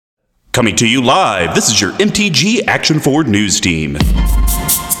Coming to you live, this is your MTG Action Forward News Team.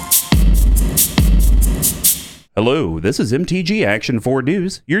 Hello, this is MTG Action Forward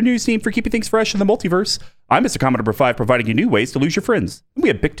News, your news team for keeping things fresh in the multiverse. I'm Mr. Commodore Number 5, providing you new ways to lose your friends. We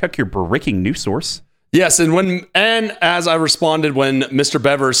have Big Tech, your breaking news source. Yes, and as I responded when Mr.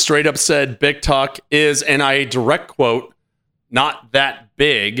 Bevers straight up said Big Tuck is, and I direct quote, not that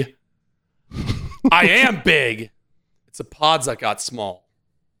big. I am big. It's the pods that got small.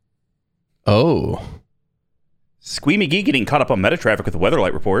 Oh. Squee McGee getting caught up on meta traffic with the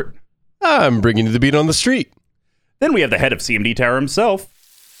Weatherlight report. I'm bringing you the beat on the street. Then we have the head of CMD Tower himself.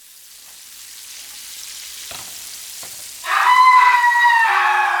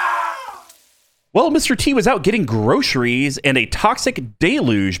 Well, Mr. T was out getting groceries and a toxic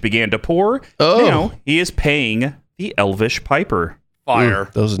deluge began to pour. Oh. Now he is paying the Elvish Piper.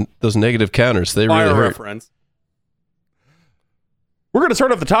 Fire. Those negative counters, they Fire really hurt. reference. We're going to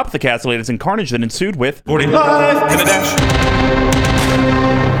start off the top of the Castellated and carnage that ensued with 45 and a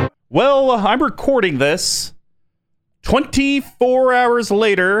dash. Well, I'm recording this 24 hours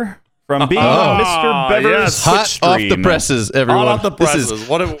later from being on Mr. Bevers' yes. Twitch Hot stream. off the presses, everyone. Hot off the This presses. is-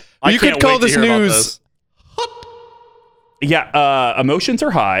 I you can't could call wait to this hear about news. this. Yeah, emotions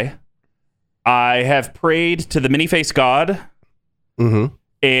are high. I have prayed to the many-faced God,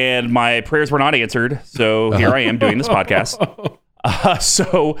 and my prayers were not answered, so here I am doing this podcast.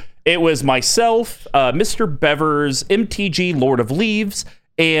 So it was myself, Mr. Bevers, MTG Lord of Leaves,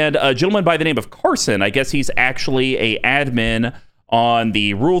 and a gentleman by the name of Carson. I guess he's actually a admin on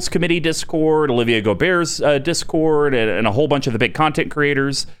the Rules Committee Discord, Olivia Gobert's Discord, and a whole bunch of the big content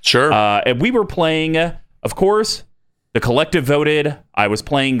creators. Sure. And we were playing, of course, the collective voted. I was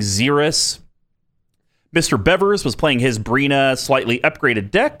playing Xerus. Mr. Bevers was playing his Brina slightly upgraded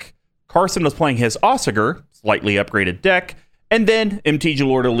deck. Carson was playing his Ossiger slightly upgraded deck. And then MTG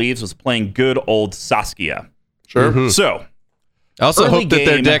Lord of Leaves was playing good old Saskia. Sure. So, I also early hope that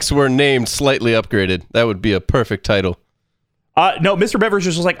their game- decks were named slightly upgraded. That would be a perfect title. no, Mr. Bevers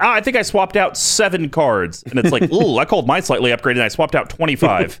was just like, I think I swapped out 7 cards. And it's like, ooh, I called mine slightly upgraded and I swapped out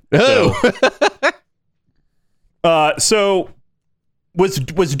 25. So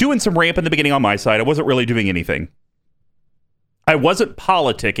was doing some ramp in the beginning on my side. I wasn't really doing anything. I wasn't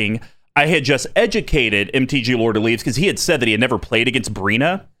politicking. I had just educated MTG Lord of Leaves because he had said that he had never played against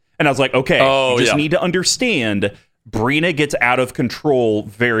Brina. And I was like, okay, you just need to understand Brina gets out of control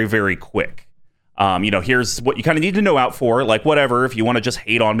very, very quick. Here's what you kind of need to know out for. Like, whatever, if you want to just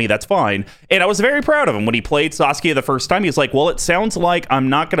hate on me, that's fine. And I was very proud of him. When he played Saskia the first time, he was like, well, it sounds like I'm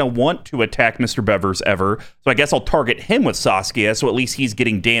not going to want to attack Mr. Bevers ever. So I guess I'll target him with Saskia, so at least he's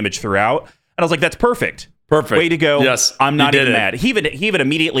getting damage throughout. And I was like, that's perfect. Perfect. Way to go. Yes. I'm not you even did it. mad. He even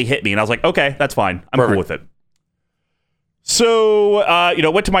immediately hit me, and I was like, okay, that's fine. I'm cool with it. So,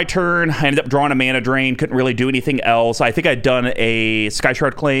 went to my turn. I ended up drawing a mana drain. Couldn't really do anything else. I think I'd done a Sky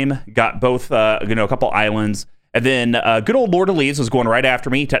Shroud claim. Got both, a couple islands. And then good old Lord of Leaves was going right after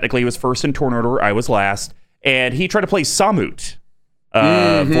me. Technically, he was first in turn order. I was last. And he tried to play Samut.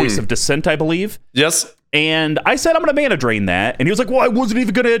 Voice of Dissent, I believe. Yes. And I said, I'm going to mana drain that. And he was like, well, I wasn't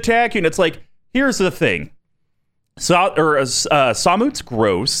even going to attack you. And it's like, here's the thing. Samut's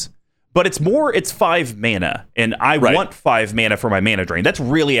gross, but it's 5 mana, and I want 5 mana for my mana drain. That's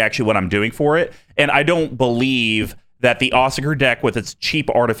really actually what I'm doing for it, and I don't believe that the Ossiger deck with its cheap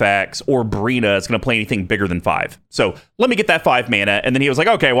artifacts or Brina is going to play anything bigger than 5. So let me get that 5 mana, and then he was like,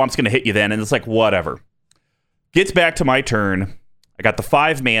 okay, well, I'm just going to hit you then, and it's like, whatever. Gets back to my turn. I got the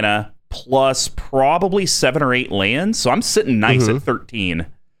 5 mana plus probably 7 or 8 lands, so I'm sitting nice at 13.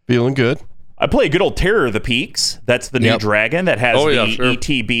 Feeling good. I play a good old Terror of the Peaks. That's the new dragon that has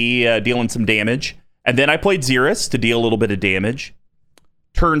ETB dealing some damage. And then I played Xerus to deal a little bit of damage.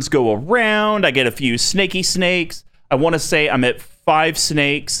 Turns go around. I get a few snaky snakes. I want to say I'm at 5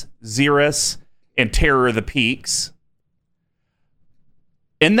 snakes, Xerus, and Terror of the Peaks.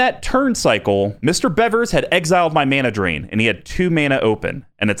 In that turn cycle, Mr. Bevers had exiled my mana drain, and he had 2 mana open.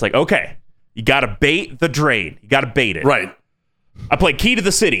 And it's like, okay, you got to bait the drain. You got to bait it. Right. I played Key to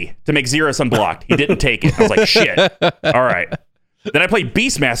the City to make Xerus unblocked. He didn't take it. I was like, shit. All right. Then I played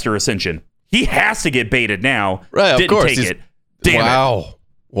Beastmaster Ascension. He has to get baited now. Right, didn't of course. take it. Damn it.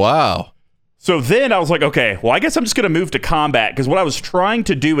 Wow. So then I was like, okay, well, I guess I'm just going to move to combat, because what I was trying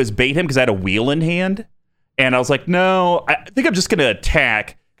to do is bait him because I had a wheel in hand. And I was like, no, I think I'm just going to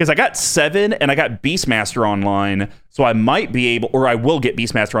attack, because I got 7 and I got Beastmaster online. So I might be able, or I will get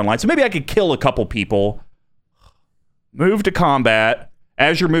Beastmaster online. So maybe I could kill a couple people. Move to combat.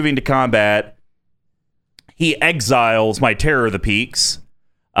 As you're moving to combat, he exiles my Terror of the Peaks.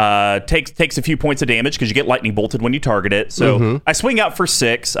 Takes a few points of damage because you get lightning bolted when you target it. So I swing out for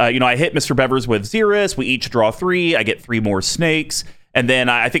 6. I hit Mr. Bevers with Xerus. We each draw 3. I get 3 more snakes. And then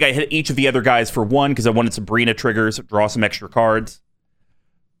I think I hit each of the other guys for 1 because I wanted some Brina triggers, draw some extra cards.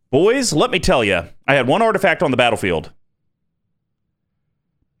 Boys, let me tell you, I had 1 artifact on the battlefield.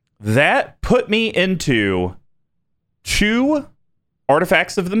 That put me into 2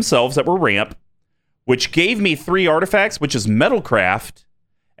 artifacts of themselves that were ramp, which gave me 3 artifacts, which is Metalcraft,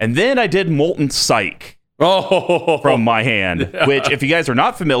 and then I did Molten Psych from my hand, which, if you guys are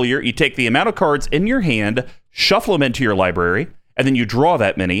not familiar, you take the amount of cards in your hand, shuffle them into your library, and then you draw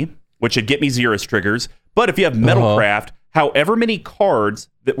that many, which would get me Xerus triggers. But if you have Metalcraft, however many cards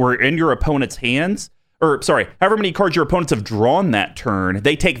that were in your opponent's hands, however many cards your opponents have drawn that turn,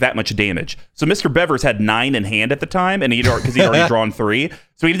 they take that much damage. So Mr. Bevers had 9 in hand at the time, and because he'd already drawn 3,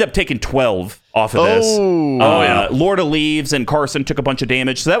 so he ended up taking 12 off of this. Lord of Leaves and Carson took a bunch of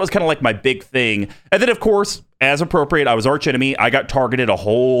damage, so that was kind of like my big thing. And then, of course, as appropriate, I was arch enemy. I got targeted a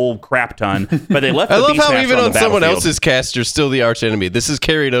whole crap ton, but they left the I love how Beastmaster even on someone battlefield. else's cast, you're still the arch enemy. This is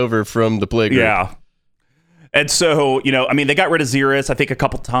carried over from the playgroup. Yeah. And so, they got rid of Xerus, I think, a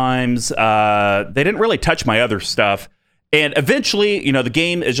couple times. They didn't really touch my other stuff. And eventually, the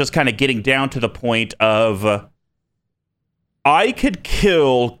game is just kind of getting down to the point of I could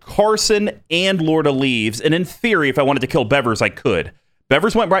kill Carson and Lord of Leaves. And in theory, if I wanted to kill Bevers, I could.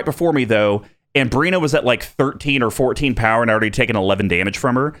 Bevers went right before me, though. And Brina was at like 13 or 14 power and I already taken 11 damage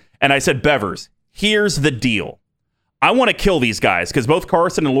from her. And I said, Bevers, here's the deal. I want to kill these guys because both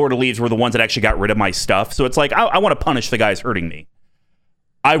Carson and Lord of Leaves were the ones that actually got rid of my stuff. So it's like, I want to punish the guys hurting me.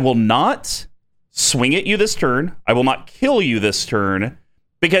 I will not swing at you this turn. I will not kill you this turn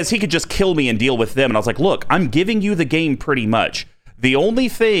because he could just kill me and deal with them. And I was like, look, I'm giving you the game pretty much. The only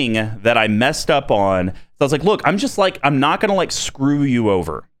thing that I messed up on, so I was like, look, I'm not going to screw you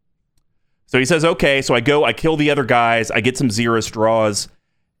over. So he says, okay. So I kill the other guys. I get some Xerus draws.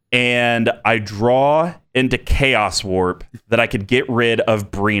 And I draw into Chaos Warp that I could get rid of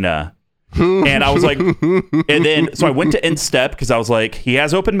Brina. And I was like, so I went to end step because I was like, he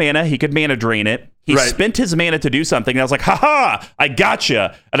has open mana. He could mana drain it. He spent his mana to do something. And I was like, haha, I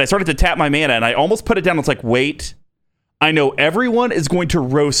gotcha. And I started to tap my mana and I almost put it down. It's like, wait, I know everyone is going to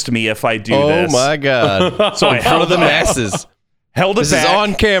roast me if I do this. Oh my God. So I in front of the masses. Held it This back. is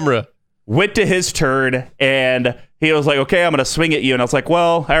on camera. Went to his turn, and he was like, okay, I'm going to swing at you. And I was like,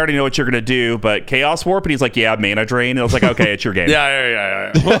 well, I already know what you're going to do, but Chaos Warp. And he's like, yeah, mana drain. And I was like, okay, it's your game.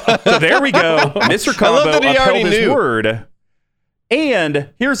 Yeah. So there we go. Mr. Combo that he already upheld his knew. word. And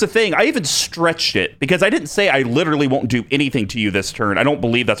here's the thing. I even stretched it because I didn't say I literally won't do anything to you this turn. I don't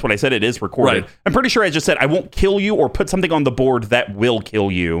believe that's what I said. It is recorded. Right. I'm pretty sure I just said I won't kill you or put something on the board that will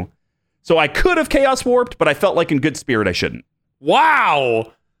kill you. So I could have Chaos Warped, but I felt like in good spirit I shouldn't.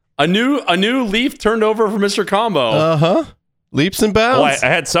 Wow. A new leaf turned over for Mr. Combo. Leaps and bounds. Well,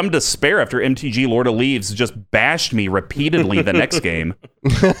 I had some despair after MTG Lord of Leaves just bashed me repeatedly the next game.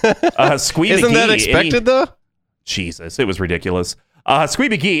 Squee Isn't McGee, that expected, though? Jesus, it was ridiculous. Squee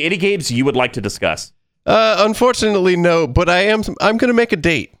McGee, any games you would like to discuss? Unfortunately, no, but I'm going to make a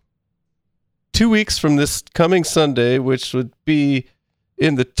date. 2 weeks from this coming Sunday, which would be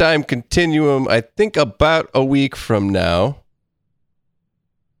in the time continuum, I think about a week from now.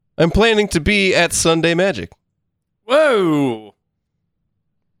 I'm planning to be at Sunday Magic. Whoa.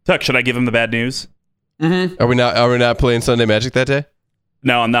 Tuck, should I give him the bad news? Mm-hmm. Are we not playing Sunday Magic that day?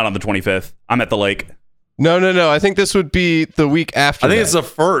 No, I'm not on the 25th. I'm at the lake. No. I think this would be the week after. I think that. it's the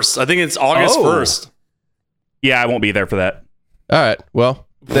 1st. I think it's August 1st. Yeah, I won't be there for that. All right. Well,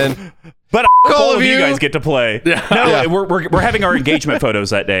 then. But all of you you guys get to play. Yeah. No, Yeah. we're having our engagement photos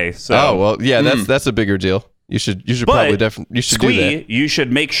that day. So. Oh well, yeah. That's a bigger deal. You should But probably definitely do Squee, that. you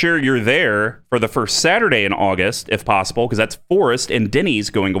should make sure you're there for the first Saturday in August, if possible, because that's Forrest and Denny's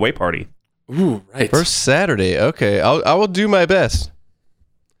going away party. Ooh, right. First Saturday. Okay, I will do my best.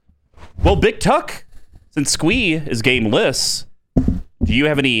 Well, Big Tuck, since Squee is gameless, do you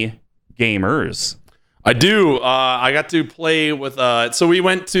have any gamers? I do. I got to play with. So we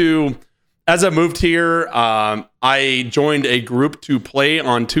went to. As I moved here, I joined a group to play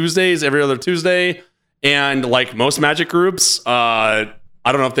on Tuesdays, every other Tuesday. And like most Magic groups, I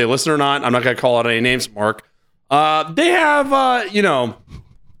don't know if they listen or not. I'm not going to call out any names, Mark. They have,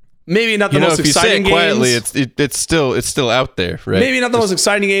 maybe not the most if you say exciting it quietly, games. it's still out there, right? Maybe not the most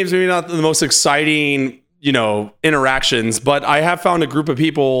exciting games. Maybe not the most exciting, interactions. But I have found a group of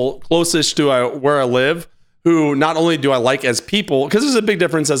people closest to where I live who not only do I like as people, because there's a big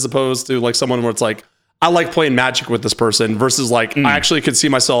difference as opposed to like someone where it's like, I like playing Magic with this person versus like I actually could see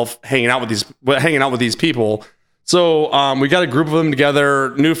myself hanging out with these people. So we got a group of them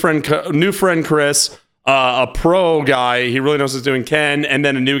together. New friend Chris, a pro guy. He really knows what he's doing. Ken, and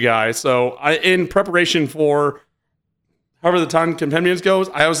then a new guy. So in preparation for however the time compendiums goes,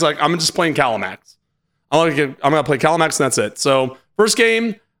 I was like, I'm just playing Calamax. I'm gonna play Calamax, and that's it. So first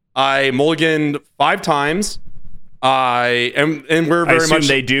game, I mulliganed 5 times. And we're very much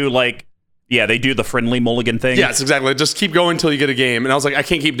they do they do the friendly mulligan thing. Yes, exactly. Just keep going until you get a game. And I was like, I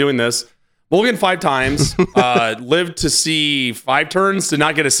can't keep doing this. Mulligan 5 times, lived to see 5 turns, did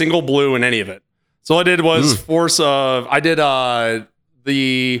not get a single blue in any of it. So all I did was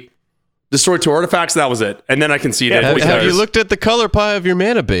the destroy 2 artifacts, and that was it. And then I conceded. Have you looked at the color pie of your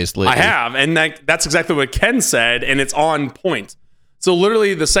mana base lately? I have, and that's exactly what Ken said, and it's on point. So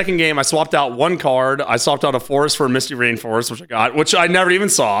literally the second game, I swapped out 1 card. I swapped out a forest for a Misty Rainforest, which I never even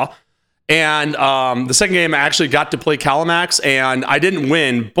saw. And the second game, I actually got to play Calamax, and I didn't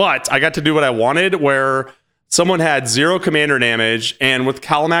win, but I got to do what I wanted, where someone had 0 commander damage, and with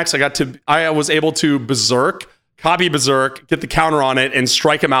Calamax, I was able to copy Berserk, get the counter on it, and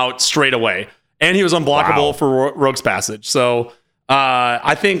strike him out straight away. And he was unblockable for Rogue's Passage. So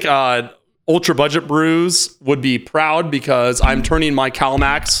I think Ultra Budget Brews would be proud because I'm turning my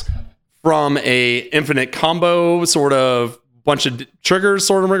Calamax from a infinite combo sort of bunch of triggers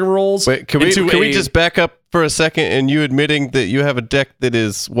sort of rolls. Wait, can we just back up for a second and you admitting that you have a deck that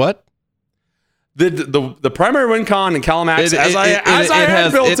is what? The primary win con in Calamax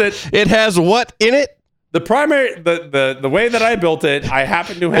it has what in it? The primary the way that I built it, I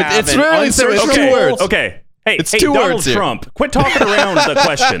happen to have it's really simple. unsearchable- 2 words. Okay. Hey, It's 2 Donald words here. Trump, quit talking around the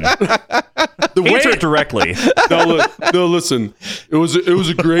question. Answer it directly. No, listen. It was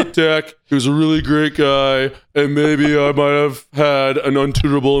a great deck. He was a really great guy, and maybe I might have had an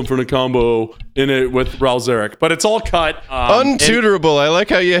untutorable infinite combo in it with Raul Zarek, but it's all cut. Untutorable. I like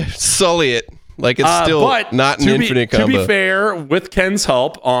how you sully it. Like it's still not an infinite combo. To be fair, with Ken's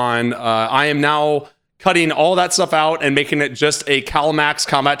help I am now cutting all that stuff out and making it just a Calamax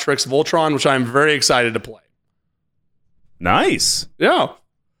Combat Tricks Voltron, which I'm very excited to play. Nice. Yeah.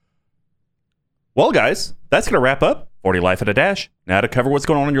 Well, guys, that's going to wrap up 40 Life at a Dash. Now to cover what's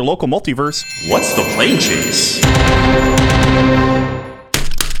going on in your local multiverse. What's the plane chase?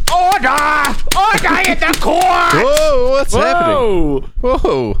 Order in the court! Whoa, what's happening?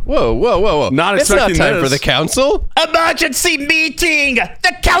 Whoa. Not It's not expecting time this. for the council. Emergency meeting!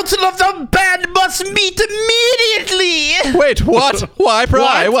 The council of the band must meet immediately! Wait, what? Why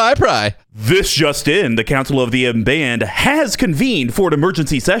pry? Why pry? This just in, the Council of the Band has convened for an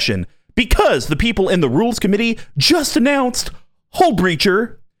emergency session because the people in the Rules Committee just announced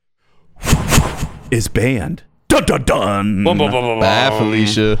Hullbreacher is banned. Dun dun dun. Bye,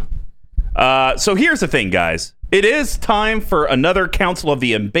 Felicia. So here's the thing, guys. It is time for another Council of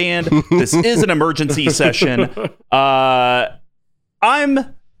the Band. This is an emergency session. I'm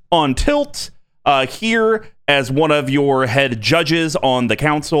on tilt here as one of your head judges on the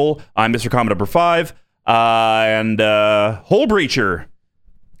council. I'm Mr. Common Number 5. And Hullbreacher,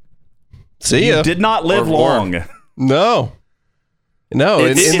 See ya. you did not live long. No. In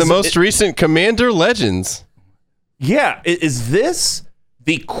the most it- recent Commander Legends. Yeah, is this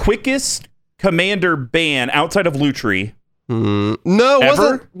the quickest commander ban outside of Lutri? No, Ever?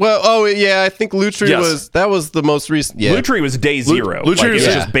 wasn't. Well, I think Lutri Yes. was the most recent. Yeah. Lutri was day 0. Lutri It was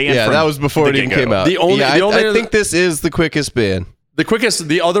was- just banned Yeah, from that was before the it even get-go. came out. I think this is the quickest ban.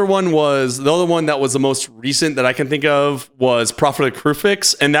 The other one that was the most recent that I can think of was Prophet of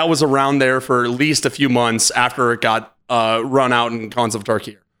Krufix, and that was around there for at least a few months after it got run out in Cons of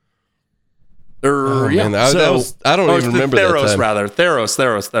Tarkir. Man, I don't even remember Theros, that time. rather.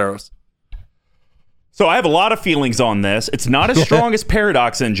 Theros. So I have a lot of feelings on this. It's not as strong as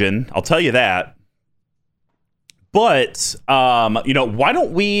Paradox Engine, I'll tell you that. But, why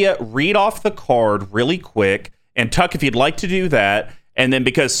don't we read off the card really quick? And Tuck, if you'd like to do that. And then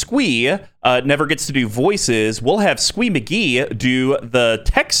because Squee never gets to do voices, we'll have Squee McGee do the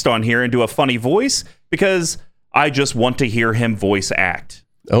text on here and do a funny voice because I just want to hear him voice act.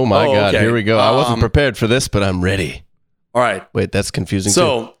 Oh my God, okay. here we go. I wasn't prepared for this, but I'm ready. All right. Wait, that's confusing too.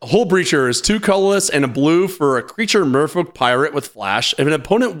 So, Hullbreacher is 2 colorless and a blue for a creature merfolk pirate with flash. If an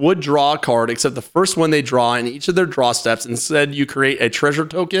opponent would draw a card except the first one they draw in each of their draw steps, instead you create a treasure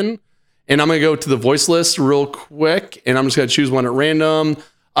token. And I'm going to go to the voice list real quick, and I'm just going to choose one at random.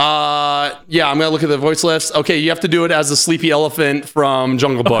 I'm going to look at the voice list. Okay, you have to do it as the sleepy elephant from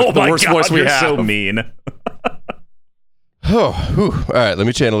Jungle Book, Oh the my worst God, voice we you're have. so mean. All right, let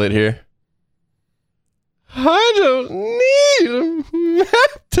me channel it here. I don't need a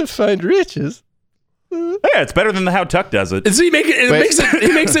map to find riches. Yeah, it's better than how Tuck does it. Is he making it?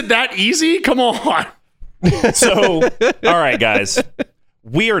 He makes it that easy? Come on. So, all right, guys.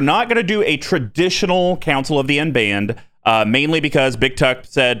 We are not going to do a traditional Council of the Unbanned, mainly because Big Tuck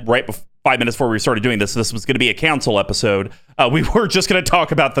said 5 minutes before we started doing this was going to be a council episode. We were just going to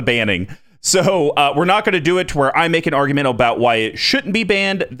talk about the banning. So we're not going to do it to where I make an argument about why it shouldn't be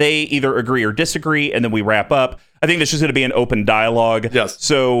banned. They either agree or disagree, and then we wrap up. I think this is going to be an open dialogue. Yes.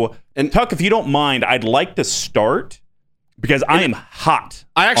 So, and Tuck, if you don't mind, I'd like to start because I am hot.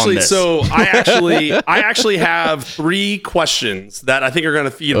 I actually have 3 questions that I think are going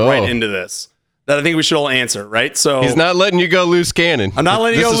to feed right into this that I think we should all answer, right? So He's not letting you go loose cannon. I'm not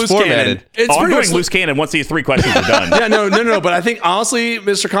letting you go loose cannon. It's I'm pretty going much loose cannon once these 3 questions are done. Yeah, no. But I think honestly,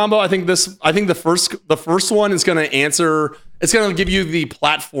 Mr. Combo, I think the first one is going to answer. It's going to give you the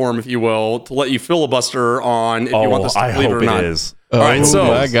platform, if you will, to let you filibuster on if you want this to believe it or not. It is. Oh, All right, so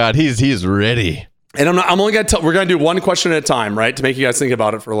my God, he's ready. And I'm only going to we're going to do one question at a time, right? To make you guys think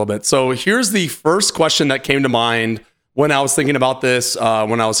about it for a little bit. So here's the first question that came to mind when I was thinking about this,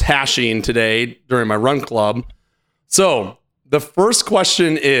 when I was hashing today during my run club. So the first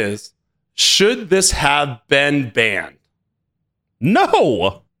question is, should this have been banned?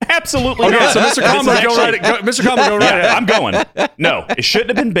 No, absolutely Okay, not. so Mr. Combo, go right ahead. I'm going. No, it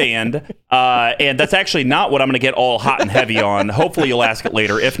shouldn't have been banned. And that's actually not what I'm going to get all hot and heavy on. Hopefully you'll ask it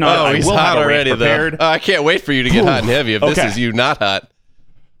later. If not, I he's will hot have a rant already, prepared. though. I can't wait for you to get hot and heavy if this Okay. is you not hot.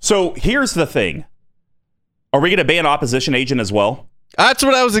 So here's the thing. Are we going to ban opposition agent as well? That's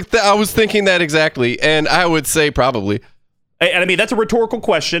what I was thinking that exactly, and I would say probably. And I mean, that's a rhetorical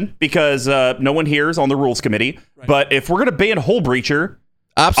question because no one here is on the rules committee. Right. But if we're going to ban Hole Breacher,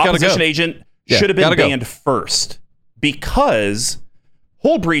 opposition agent should have been banned first because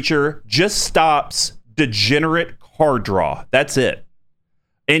Hole Breacher just stops degenerate card draw. That's it.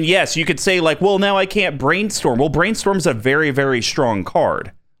 And yes, you could say like, well, now I can't Brainstorm. Well, Brainstorm's a very, very strong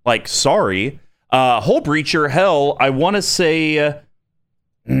card. Like, sorry. Hole Breacher, hell, I want to say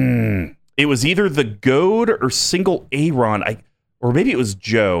it was either the Goad or Single Aaron, or maybe it was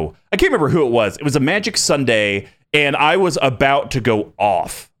Joe. I can't remember who it was. It was a Magic Sunday, and I was about to go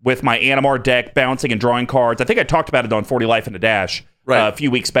off with my Animar deck, bouncing and drawing cards. I think I talked about it on 40 Life in a Dash a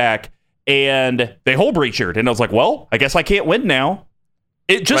few weeks back, and they Hole Breachered, and I was like, well, I guess I can't win now.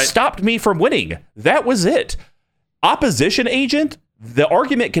 It just stopped me from winning. That was it. Opposition agent, the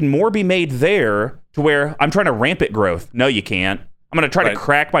argument can more be made there to where I'm trying to rampant growth. No, you can't. I'm going to try to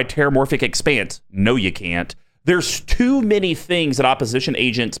crack my Terramorphic Expanse. No, you can't. There's too many things that opposition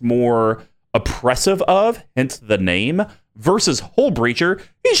agent's more oppressive of, hence the name, versus Hole Breacher.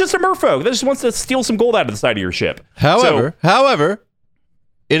 He's just a merfolk that just wants to steal some gold out of the side of your ship. However,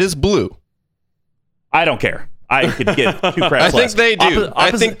 it is blue. I don't care. I could give 2 craps less. think they do.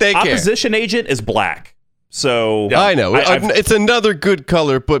 I think they care. Opposition agent is black. So I know. It's another good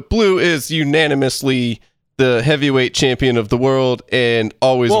color, but blue is unanimously the heavyweight champion of the world and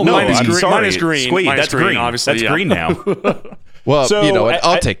always well, will mine is be. green. Sorry. Mine is green. Squeed, Mine is that's green. Obviously, that's green now. Well, So, you know what?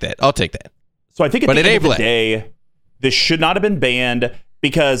 I'll take that. So I think at But the it end ain't of the black. day, this should not have been banned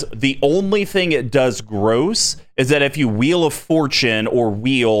because the only thing it does gross is that if you Wheel of Fortune or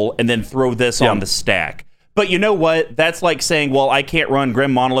wheel and then throw this on the stack. But you know what? That's like saying, well, I can't run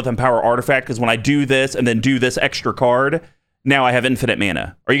Grim Monolith and Power Artifact because when I do this and then do this extra card, now I have infinite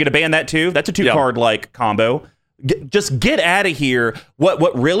mana. Are you going to ban that too? That's a 2-card like combo. Just get out of here.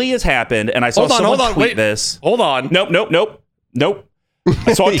 What really has happened, and I saw someone tweet this. Hold on. Nope.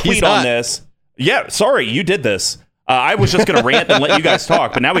 I saw a tweet on this. Yeah, sorry, you did this. I was just going to rant and let you guys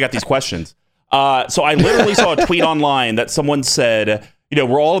talk, but now we got these questions. So I literally saw a tweet online that someone said, you know,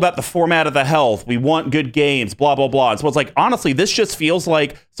 we're all about the format of the health. We want good games, blah, blah, blah. And so it's like, honestly, this just feels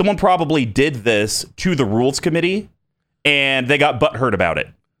like someone probably did this to the rules committee and they got butthurt about it.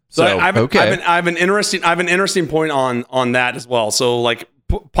 So I have an interesting point on that as well. So like,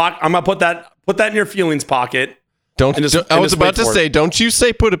 I'm gonna put that in your feelings pocket. I was about to say, don't you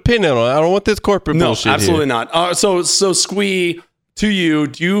say put a pin in it. I don't want this corporate bullshit. No, absolutely not. So Squee, to you,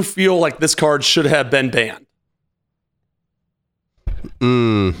 do you feel like this card should have been banned?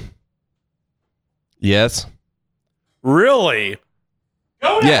 Yes. Really?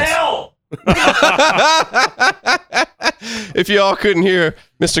 Go to hell. If you all couldn't hear,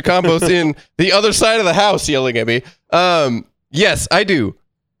 Mr. Combos in the other side of the house yelling at me. Yes, I do.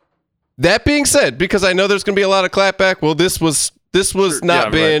 That being said, because I know there's going to be a lot of clapback. Well, this was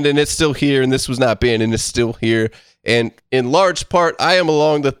not banned and it's still here, and this was not banned and it's still here. And in large part, I am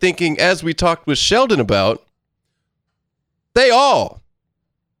along the thinking, as we talked with Sheldon about, they all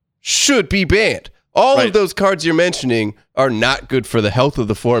should be banned. All of those cards you're mentioning are not good for the health of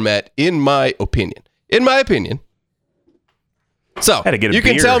the format, in my opinion. So Had to get a you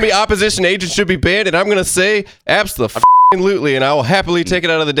can beer. tell me opposition agents should be banned, and I'm going to say absolutely, and I will happily take it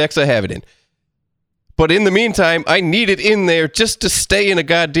out of the decks I have it in. But in the meantime, I need it in there just to stay in a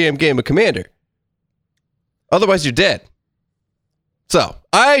goddamn game of Commander. Otherwise, you're dead. So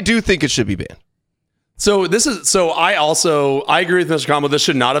I do think it should be banned. So I agree with Mr. Combo. This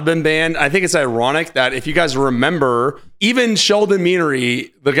should not have been banned. I think it's ironic that if you guys remember, even Sheldon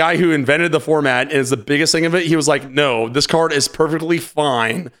Meanery, the guy who invented the format and is the biggest thing of it, he was like, no, this card is perfectly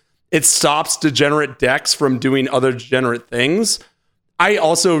fine. It stops degenerate decks from doing other degenerate things. I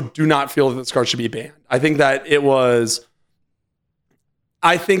also do not feel that this card should be banned. I think that it was,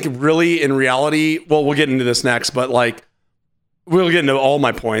 I think really in reality, well, we'll get into this next, but like, we'll get into all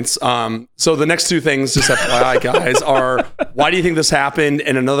my points. So the next two things, just FYI, guys, are why do you think this happened?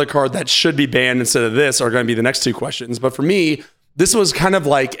 And another card that should be banned instead of this are going to be the next two questions. But for me, this was kind of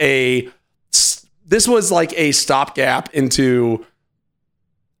like a stopgap into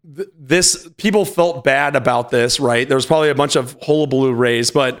this. People felt bad about this, right? There was probably a bunch of hullabaloo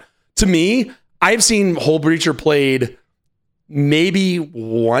raised, but to me, I've seen Hull Breacher played maybe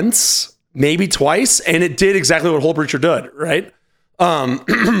once, maybe twice, and it did exactly what Hull Breacher did, right?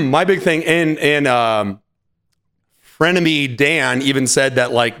 My big thing, and frenemy Dan even said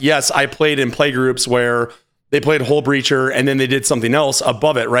that, like, yes, I played in play groups where they played Hull Breacher and then they did something else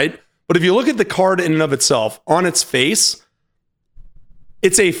above it, right? But if you look at the card in and of itself, on its face,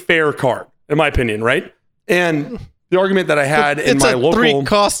 it's a fair card, in my opinion, right? And the argument that I had in my local... It's a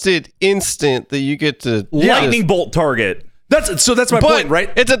 3-costed instant that you get to... Lightning bolt target. That's my point,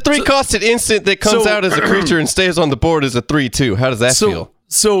 right? It's a 3-costed instant that comes out as a creature and stays on the board as a 3/2. How does that feel?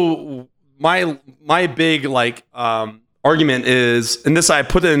 So my big argument is, and this I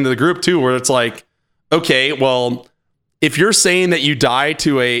put it into the group too, where it's like, okay, well, if you're saying that you die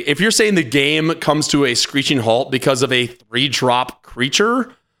to if you're saying the game comes to a screeching halt because of a 3-drop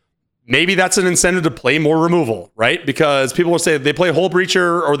creature, maybe that's an incentive to play more removal, right? Because people will say they play Hull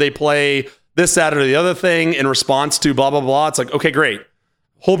Breacher or they play this, that, or the other thing in response to blah, blah, blah. It's like, okay, great.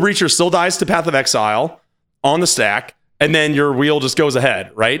 Hull Breacher still dies to Path of Exile on the stack, and then your wheel just goes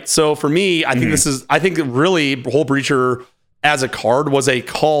ahead, right? So for me, I think really Hull Breacher as a card was a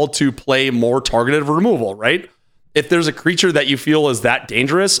call to play more targeted removal, right? If there's a creature that you feel is that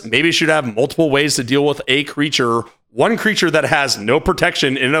dangerous, maybe you should have multiple ways to deal with a creature. One creature that has no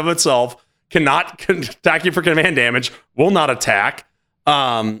protection in and of itself, cannot attack you for command damage, will not attack.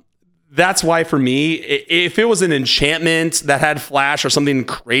 That's why for me, if it was an enchantment that had flash or something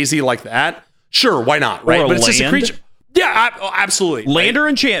crazy like that, sure, why not, right? But it's just a creature. Yeah, absolutely. Land or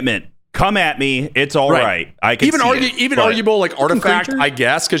enchantment, come at me. It's all right. I can arguable like artifact, I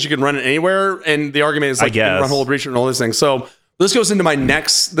guess, because you can run it anywhere. And the argument is like you can run Hull Breacher and all these things. So this goes into my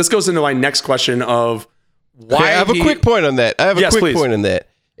next question of why. Okay, I have a quick point on that. Point on that.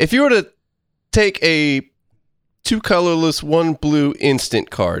 If you were to take a 2 colorless, 1 blue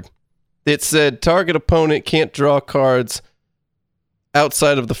instant card, it said target opponent can't draw cards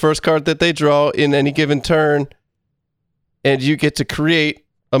outside of the first card that they draw in any given turn, and you get to create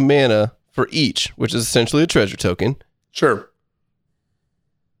a mana for each, which is essentially a treasure token. Sure.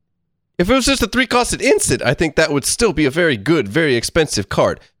 If it was just a 3-costed instant, I think that would still be a very good, very expensive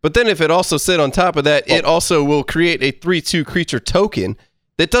card. But then if it also said on top of that, it also will create a 3/2 creature token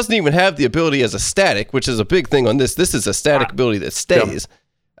that doesn't even have the ability as a static, which is a big thing on this. This is a static ability that stays. Yeah.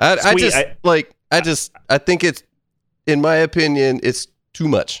 I think it's, in my opinion, it's too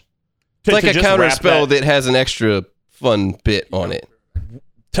much. It's like a counter spell that has an extra fun bit on it.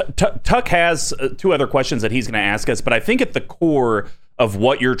 Tuck has 2 other questions that he's going to ask us, but I think at the core of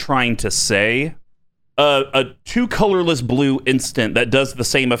what you're trying to say, a 2 colorless blue instant that does the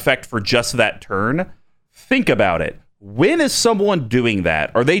same effect for just that turn, think about it. When is someone doing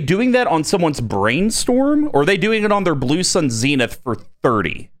that? Are they doing that on someone's Brainstorm, or are they doing it on their Blue Sun Zenith for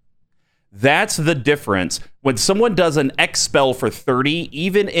 30? That's the difference. When someone does an X spell for 30,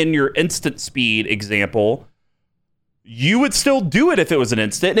 even in your instant speed example, you would still do it if it was an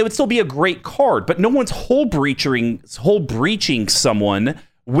instant, and it would still be a great card. But no one's Hull breaching someone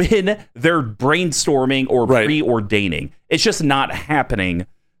when they're brainstorming or preordaining. It's just not happening.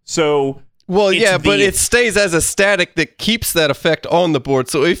 So... Well, yeah, but it stays as a static that keeps that effect on the board.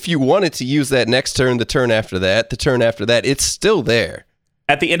 So if you wanted to use that next turn, the turn after that, it's still there.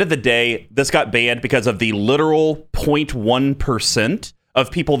 At the end of the day, this got banned because of the literal 0.1% of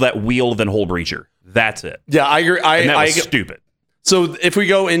people that wield Hull Breacher. That's it. Yeah, I agree. That was stupid. So if we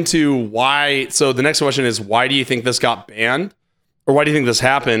go into why, so the next question is, why do you think this got banned? Or why do you think this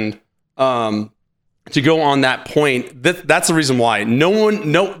happened? To go on that point, that's the reason why.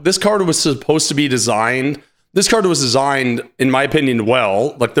 This card was supposed to be designed this card was designed, in my opinion,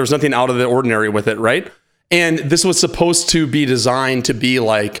 well. Like there's nothing out of the ordinary with it, right? And this was supposed to be designed to be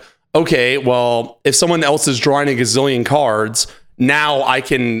like, okay, well, if someone else is drawing a gazillion cards, now I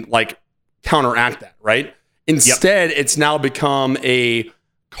can like counteract that, right? Instead, It's now become a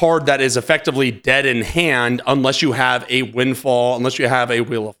card that is effectively dead in hand unless you have a windfall, unless you have a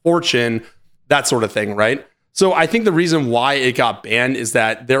Wheel of Fortune, that sort of thing, right? So I think the reason why it got banned is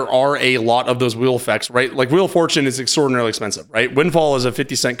that there are a lot of those wheel effects, right? Like Wheel of Fortune is extraordinarily expensive, right? Windfall is a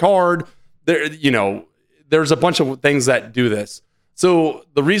 50-cent card. There's a bunch of things that do this. So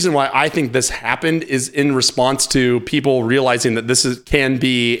the reason why I think this happened is in response to people realizing that can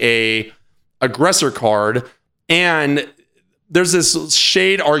be a aggressor card. And there's this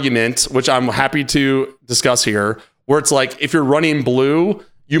shade argument, which I'm happy to discuss here, where it's like, if you're running blue,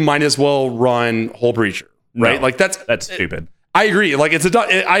 you might as well run Hull Breacher, right? No, like that's stupid. I agree. Like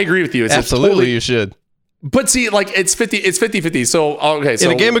I agree with you. It's Absolutely, you should. But see, like it's 50-50. So, okay. So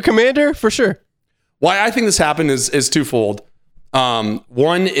in a game of Commander, for sure. Why I think this happened is twofold.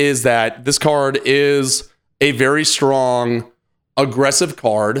 One is that this card is a very strong, aggressive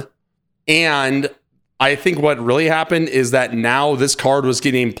card. And I think what really happened is that now this card was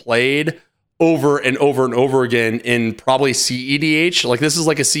getting played over and over and over again in probably CEDH. Like this is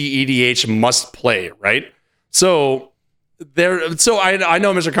like a CEDH must play, right? So I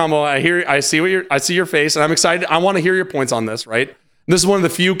know, Mr. Combo, I see your face, and I'm excited. I want to hear your points on this, right? This is one of the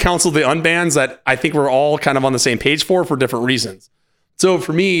few Council of the Unbans that I think we're all kind of on the same page for different reasons. So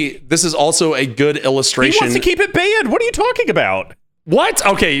for me, this is also a good illustration. He wants to keep it banned. What are you talking about? What?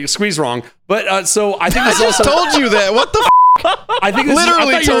 Okay, squeeze wrong. But so I think this I just told you that. What the I think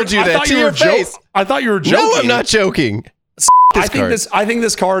literally told you that to your face. I thought you were joking. No, I'm not joking. I think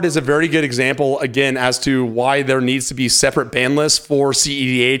this card is a very good example, again, as to why there needs to be separate ban lists for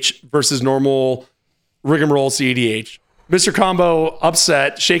CEDH versus normal rigmarole CEDH. Mr. Combo,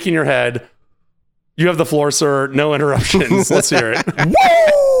 upset, shaking your head. You have the floor, sir. No interruptions. Let's hear it.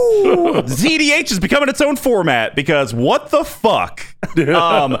 Woo! ZDH is becoming its own format because what the fuck?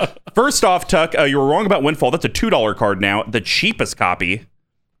 First off, Tuck, you were wrong about Windfall. That's a $2 card now. The cheapest copy.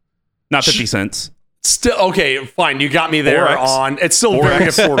 Not 50 cents. Still, okay, fine. You got me there on. It's still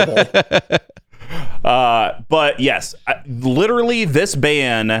Oryx. very affordable. But yes, literally this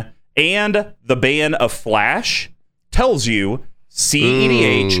ban and the ban of Flash tells you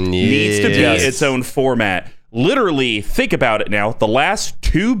CEDH needs to be its own format. Literally, think about it now. The last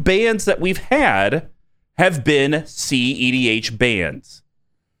 2 bans that we've had have been CEDH bans.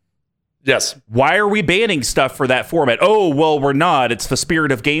 Yes. Why are we banning stuff for that format? Oh, well, we're not. It's the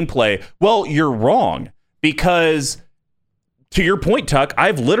spirit of gameplay. Well, you're wrong. Because, to your point, Tuck,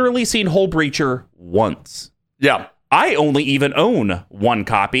 I've literally seen Hull Breacher once. Yeah. I only even own 1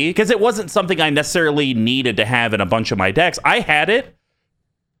 copy because it wasn't something I necessarily needed to have in a bunch of my decks. I had it,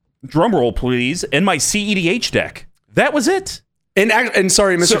 drumroll please, in my CEDH deck. That was it. And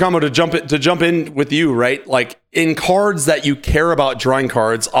sorry, Mr. Combo, to jump in with you, right? Like in cards that you care about drawing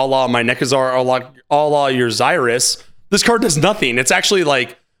cards, a la my Nekazar, a la your Xyrus, this card does nothing. It's actually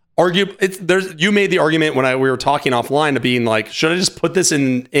like you made the argument when we were talking offline of being like, should I just put this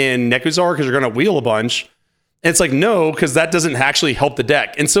in Nekazar because you're going to wheel a bunch? And it's like, no, because that doesn't actually help the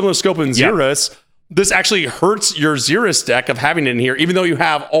deck. In similar scope in Xyrus, this actually hurts your Xyrus deck of having it in here, even though you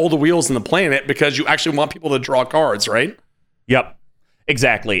have all the wheels in the planet, because you actually want people to draw cards, right? Yep,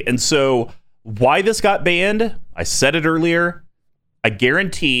 exactly. And so why this got banned, I said it earlier, I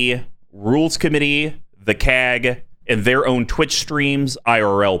guarantee Rules Committee, the CAG, and their own Twitch streams,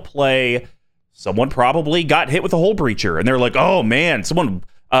 IRL play, someone probably got hit with a Hull Breacher. And they're like, oh man, someone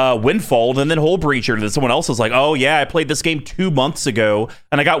Windfall and then Hull Breacher. And then someone else was like, oh yeah, I played this game 2 months ago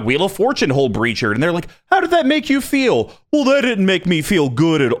and I got Wheel of Fortune Hull Breacher. And they're like, how did that make you feel? Well, that didn't make me feel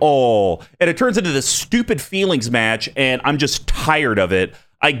good at all. And it turns into this stupid feelings match, and I'm just tired of it.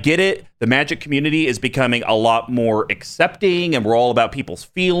 I get it. The Magic community is becoming a lot more accepting, and we're all about people's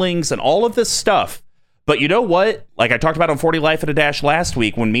feelings and all of this stuff. But you know what? Like I talked about on 40 Life at a Dash last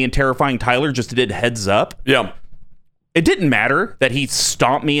week when me and Terrifying Tyler just did Heads Up. Yeah. It didn't matter that he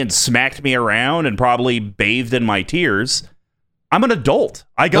stomped me and smacked me around and probably bathed in my tears. I'm an adult.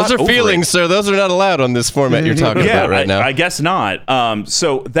 I got those are feelings, sir. Those are not allowed on this format you're talking about right now. I guess not.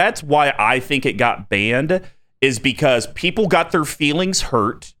 So that's why I think it got banned, is because people got their feelings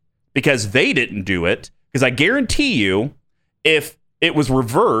hurt because they didn't do it. Because I guarantee you, if it was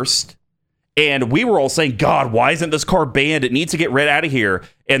reversed and we were all saying, God, why isn't this card banned? It needs to get rid out of here.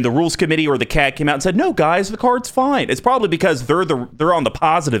 And the Rules Committee or the CAG came out and said, no, guys, the card's fine. It's probably because they're on the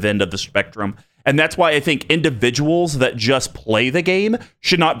positive end of the spectrum And that's why I think individuals that just play the game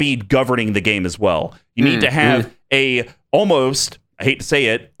should not be governing the game as well. You need to have almost, I hate to say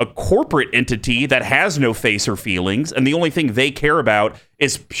it, a corporate entity that has no face or feelings, and the only thing they care about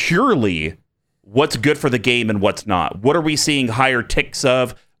is purely what's good for the game and what's not. What are we seeing higher ticks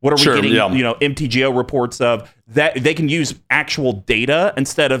of? What are we getting, MTGO reports of? That they can use actual data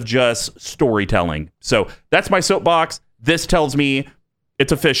instead of just storytelling. So that's my soapbox. This tells me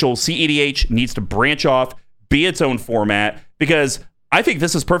it's official. CEDH needs to branch off, be its own format, because I think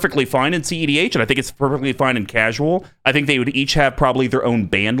this is perfectly fine in CEDH, and I think it's perfectly fine in casual. I think they would each have probably their own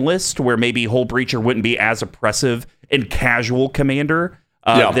ban list, where maybe Hull Breacher wouldn't be as oppressive in casual Commander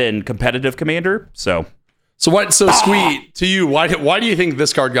than competitive Commander. So Squee, to you, why do you think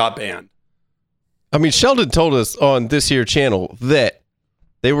this card got banned? I mean, Sheldon told us on this here channel that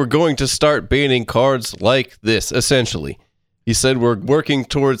they were going to start banning cards like this, essentially. He said we're working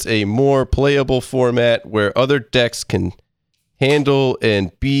towards a more playable format where other decks can handle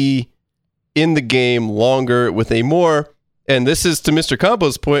and be in the game longer with a more, and this is to Mr.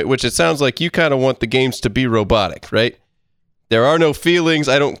 Combo's point, which it sounds like you kind of want the games to be robotic, right? There are no feelings.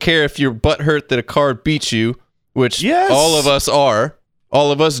 I don't care if you're butthurt that a card beats you, which all of us are.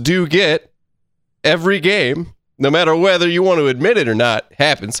 All of us do get every game, no matter whether you want to admit it or not,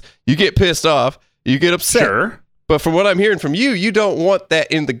 happens. You get pissed off. You get upset. Sure. But from what I'm hearing from you, you don't want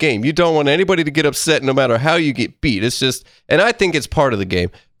that in the game. You don't want anybody to get upset no matter how you get beat. It's just, and I think it's part of the game.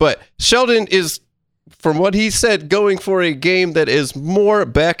 But Sheldon is, from what he said, going for a game that is more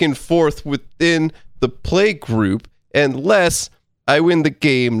back and forth within the play group and less I win the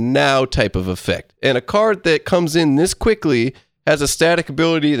game now type of effect. And a card that comes in this quickly has a static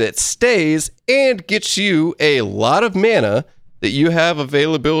ability that stays and gets you a lot of mana that you have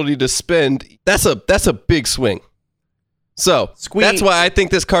availability to spend. That's a big swing. So that's why I think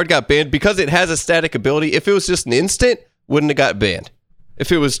this card got banned, because it has a static ability. If it was just an instant, wouldn't have got banned.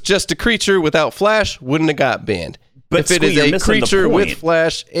 If it was just a creature without flash, wouldn't have got banned. But if it is a creature with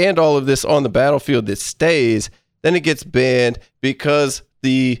flash and all of this on the battlefield that stays, then it gets banned because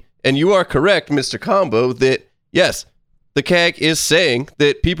and you are correct, Mr. Combo, that yes, the CAG is saying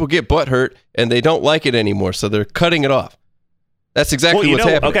that people get butthurt and they don't like it anymore, so they're cutting it off. That's exactly what's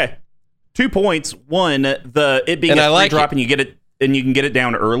happening. Okay. 2 points. One, it being a free drop and you can get it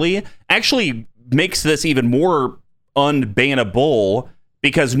down early actually makes this even more unbannable,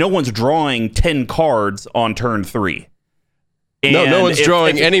 because no one's drawing 10 cards on turn 3. And no one's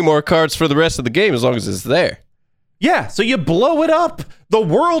drawing any more cards for the rest of the game as long as it's there. Yeah, so you blow it up. The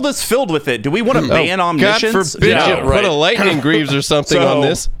world is filled with it. Do we want to ban Omniscience? God forbid you put a lightning greaves or something on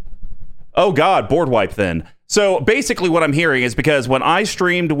this. Oh God, board wipe then. So basically what I'm hearing is, because when I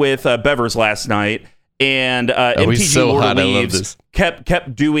streamed with Bevers last night, and MTG Lord of Leaves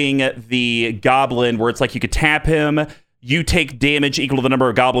kept doing the goblin where it's like you could tap him, you take damage equal to the number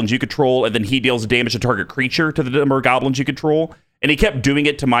of goblins you control, and then he deals damage to target creature to the number of goblins you control, and he kept doing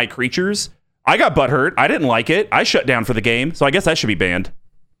it to my creatures. I got butthurt. I didn't like it. I shut down for the game, so I guess that should be banned.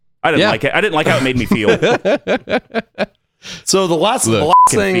 I didn't like it. I didn't like how it made me feel. So the last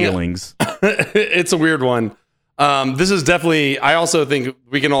thing, feelings. It's a weird one. This is definitely, I also think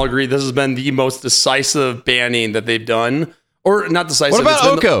we can all agree this has been the most decisive banning that they've done. Or not decisive. What about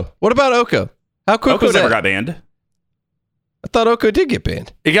Oko? What about Oko? How quick was that? Never got banned. I thought Oko did get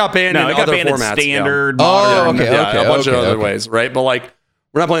banned. It got banned in other formats. In standard, modern, a bunch of other ways, right? But like,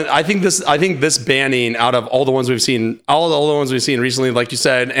 we're not playing. I think this banning, out of all the ones we've seen, recently, like you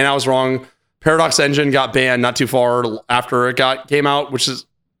said, and I was wrong. Paradox Engine got banned not too far after it came out, which is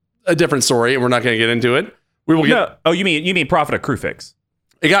a different story, and we're not going to get into it. We will get. No. Oh, you mean Prophet of Crufix?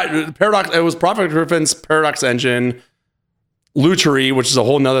 It got Paradox. It was Prophet of Crufix, Paradox Engine, Luchery, which is a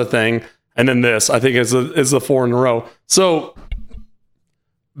whole nother thing, and then this. I think is the 4 in a row. So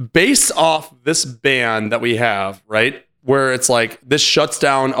based off this ban that we have, right? Where it's like this shuts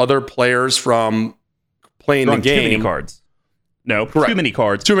down other players from playing the game. Too many cards. No, correct. Too many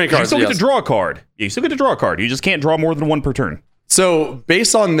cards. Too many cards. You still get to draw a card. You still get to draw a card. You just can't draw more than one per turn. So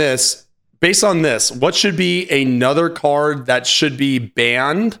based on this, what should be another card that should be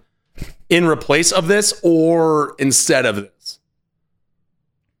banned in replace of this or instead of this?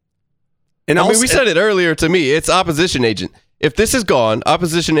 And I mean, we said it earlier. To me, it's Opposition Agent. If this is gone,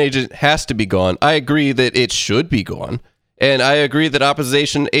 Opposition Agent has to be gone. I agree that it should be gone. And I agree that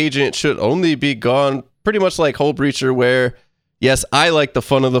Opposition Agent should only be gone pretty much like Hull Breacher, where, yes, I like the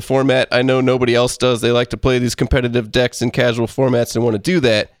fun of the format. I know nobody else does. They like to play these competitive decks in casual formats and want to do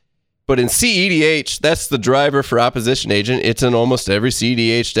that. But in CEDH, that's the driver for Opposition Agent. It's in almost every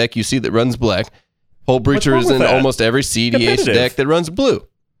CEDH deck you see that runs black. Hull Breacher is in almost every CEDH deck that runs blue.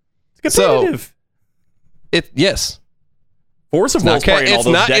 It's competitive. So, Yes. Force of Will is probably in all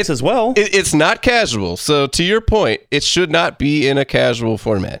those decks as well. It's not casual. So to your point, it should not be in a casual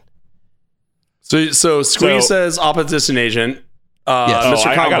format. So Squeeze says opposition agent. Yes. Mr.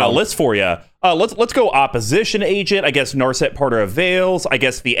 I got a list for you. Let's go opposition agent. I guess Narset Parter of Veils. I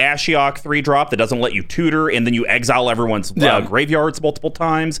guess the Ashiok 3-drop that doesn't let you tutor, and then you exile everyone's graveyards multiple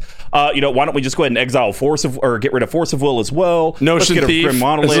times. Why don't we just go ahead and exile get rid of Force of Will as well? Notion Let's get Thief. Grim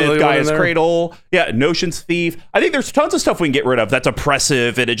Monolith, Gaia's Cradle. Yeah, Notion's Thief. I think there's tons of stuff we can get rid of that's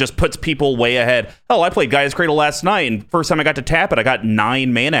oppressive, and it just puts people way ahead. Hell, I played Gaia's Cradle last night, and first time I got to tap it, I got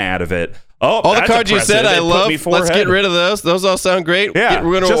 9 mana out of it. Oh, all the cards you said I love. Let's get rid of those. Those all sound great. Yeah,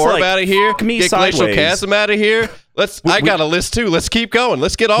 we're gonna orb out of here. Get sideways. Glacial Chasm out of here. I got a list too. Let's keep going.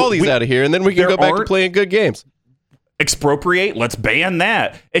 Let's get all these out of here, and then we can go back to playing good games. Expropriate. Let's ban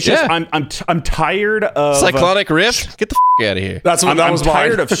that. It's just I'm tired of Cyclonic Rift. Get the out of here. That's what I'm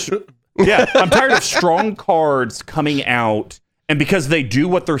tired of. I'm tired of strong cards coming out, and because they do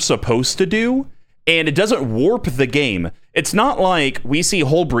what they're supposed to do, and it doesn't warp the game. It's not like we see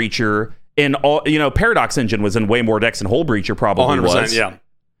Hull Breacher. In all, Paradox Engine was in way more decks than Hull Breacher probably 100%, was. Yeah.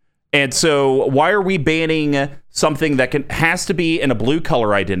 And so why are we banning something that has to be in a blue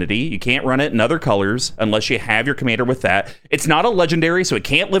color identity? You can't run it in other colors unless you have your commander with that. It's not a legendary, so it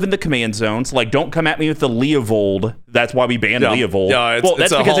can't live in the command zones. Like, don't come at me with the Leovold. That's why we banned Leovold. Yeah,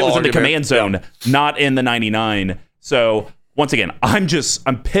 that's because it was in the command zone, not in the 99. So once again, I'm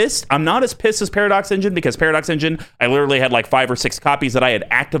pissed. I'm not as pissed as Paradox Engine because Paradox Engine, I literally had like 5 or 6 copies that I had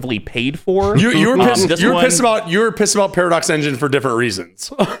actively paid for. You were pissed about Paradox Engine for different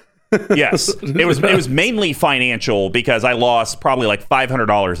reasons. Yes, it was mainly financial because I lost probably like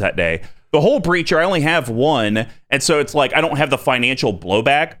 $500 that day. The Hull Breacher, I only have 1, and so it's like I don't have the financial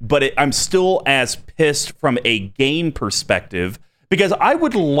blowback, but I'm still as pissed from a game perspective because I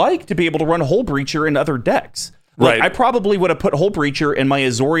would like to be able to run Hull Breacher in other decks. Like, I probably would have put Hull Breacher in my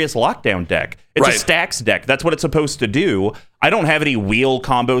Azorius Lockdown deck. It's a stacks deck. That's what it's supposed to do. I don't have any wheel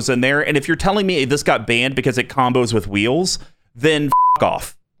combos in there. And if you're telling me this got banned because it combos with wheels, then f***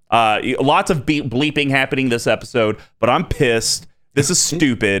 off. Lots of bleeping happening this episode, but I'm pissed. This is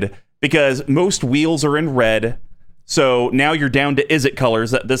stupid because most wheels are in red. So now you're down to Izzet colors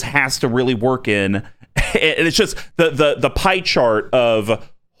that this has to really work in. And it's just the pie chart of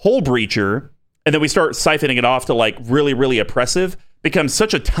Hull Breacher. And then we start siphoning it off to like really, really oppressive, becomes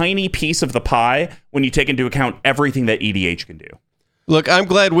such a tiny piece of the pie when you take into account everything that EDH can do. Look, I'm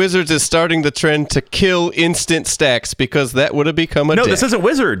glad Wizards is starting the trend to kill instant stacks because that would have become a deck. This isn't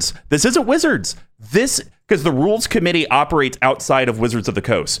Wizards. This isn't Wizards. Because the rules committee operates outside of Wizards of the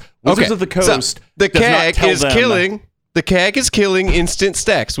Coast. Wizards of the Coast. So the CAG is killing. The CAG is killing instant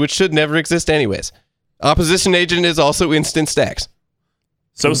stacks, which should never exist anyways. Opposition Agent is also instant stacks.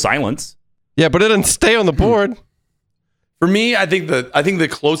 So silence. Yeah, but it doesn't stay on the board. For me, I think the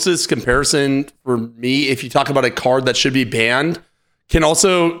closest comparison for me, if you talk about a card that should be banned, can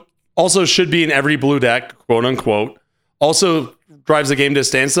also should be in every blue deck, quote unquote. Also drives the game to a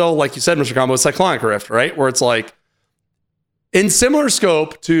standstill, like you said, Mr. Combo, Cyclonic Rift, right? Where it's like in similar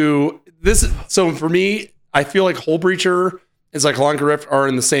scope to this. So for me, I feel like Hull Breacher and Cyclonic Rift are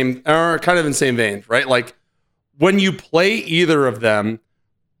kind of in the same vein, right? Like when you play either of them.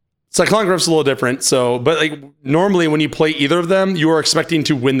 Cyclonic Rift's a little different. But like normally when you play either of them, you are expecting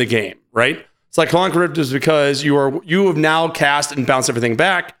to win the game, right? Cyclonic Rift is because you have now cast and bounced everything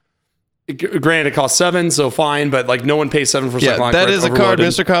back. Granted, it costs 7, so fine, but like no one pays 7 for Cyclonic Rift. That is a card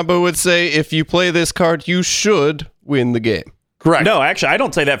Mr. Combo would say, if you play this card, you should win the game. Correct. No, actually, I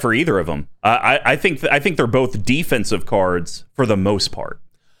don't say that for either of them. I think they're both defensive cards for the most part.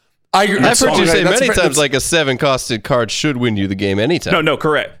 I've heard you say many times like a 7-costed card should win you the game anytime. No,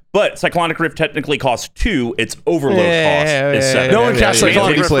 correct. But Cyclonic Rift technically costs 2. Its overload cost is 7. No one casts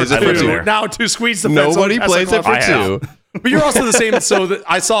Cyclonic Rift plays it for 2. Now to squeeze the fence. Nobody plays it for 2. But you're also the same. So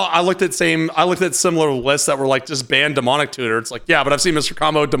I looked at similar lists that were like just ban Demonic Tutor. It's like, yeah, but I've seen Mr.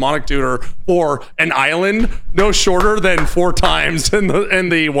 Combo Demonic Tutor for an island no shorter than 4 times in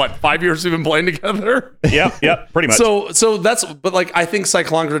the what 5 years we've been playing together. Yeah, pretty much. So that's, but like I think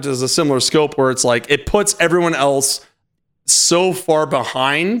Cyclonic Rift is a similar scope where it's like it puts everyone else so far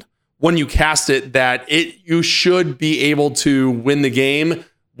behind when you cast it that you should be able to win the game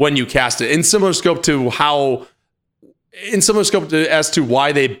when you cast it. In similar scope as to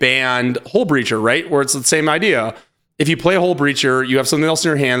why they banned Hull Breacher, right? Where it's the same idea. If you play Hull Breacher, you have something else in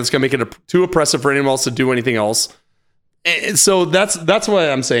your hand that's going to make it too oppressive for anyone else to do anything else. And so that's what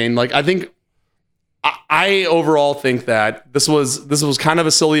I'm saying. Like I think I overall think that this was kind of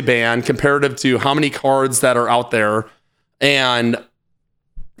a silly ban comparative to how many cards that are out there. And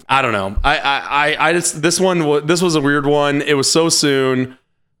I don't know. I just this was a weird one. It was so soon.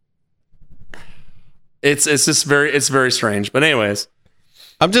 It's very strange. But anyways,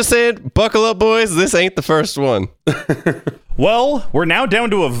 I'm just saying, buckle up, boys. This ain't the first one. Well, we're now down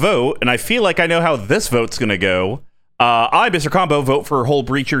to a vote, and I feel like I know how this vote's going to go. I, Mr. Combo, vote for Hull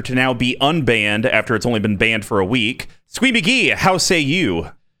Breacher to now be unbanned after it's only been banned for a week. Squee McGee, how say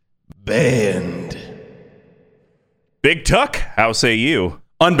you? Banned. Big Tuck, how say you?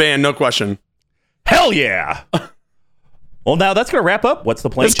 unbanned, no question. Hell yeah! Well, now that's going to wrap up What's the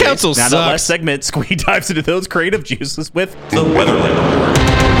Plan, This Chase? council Now sucks. that last segment, Squee dives into those creative juices with the Weatherlight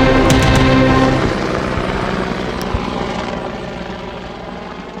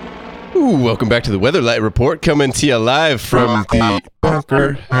Report. Ooh, welcome back to the Weatherlight Report, coming to you live from the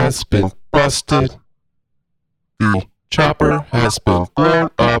bunker has been busted. The chopper has been blown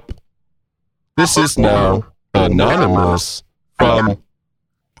up. This is now anonymous from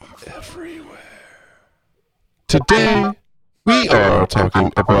everywhere. Today, we are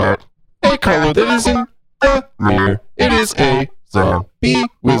talking about a color that is in the mirror. It is a zombie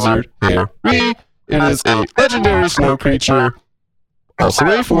wizard Harry. It is a legendary snow creature, also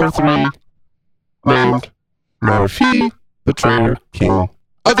a 4/3, named Narfi, the Trader King.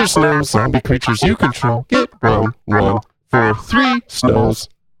 Other snow zombie creatures you control get 1/1 for 3 snows.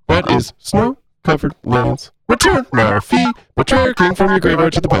 That is snow-covered lands. Return Narfi, the Trader King, from your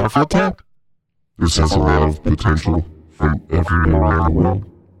graveyard to the battlefield tap. This has a lot of potential from everywhere around the world.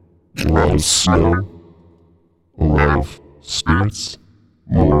 A lot of snow, a lot of spirits,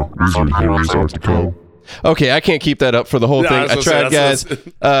 more Wizard Harry's art to come. Okay, I can't keep that up for the whole thing. I tried, guys.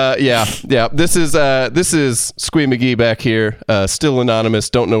 Yeah. This is Squee McGee back here, still anonymous.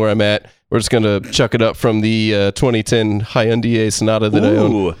 Don't know where I'm at. We're just gonna chuck it up from the 2010 Hyundai Sonata that I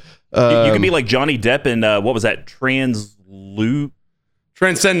own. Ooh. You could be like Johnny Depp in, what was that? Transcendence.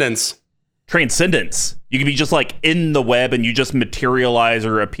 You could be just like in the web and you just materialize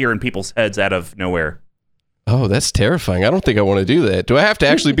or appear in people's heads out of nowhere. Oh, that's terrifying. I don't think I want to do that. Do I have to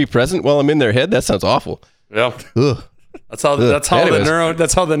actually be present while I'm in their head? That sounds awful. Yeah. Ugh. That's how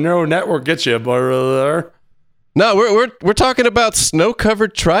the neural network gets you, brother. No, we're talking about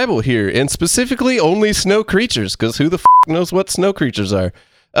snow-covered tribal here, and specifically only snow creatures, because who the knows what snow creatures are?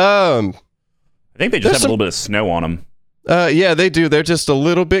 I think they just have a little bit of snow on them. Yeah, they do. They're just a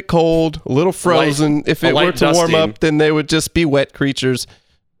little bit cold, a little frozen. If it were to warm up, then they would just be wet creatures.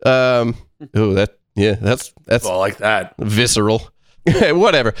 That's I like that. visceral.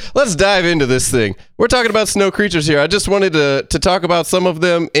 Whatever. Let's dive into this thing. We're talking about snow creatures here. I just wanted to talk about some of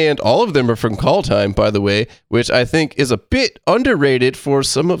them, and all of them are from Call Time, by the way, which I think is a bit underrated for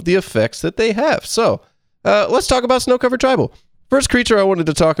some of the effects that they have. So, let's talk about Snow-Covered Tribal. First creature I wanted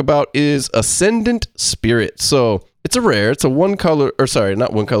to talk about is Ascendant Spirit. So, it's a rare. It's a one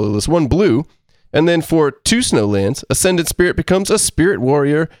blue. And then for 2 snow lands, Ascendant Spirit becomes a Spirit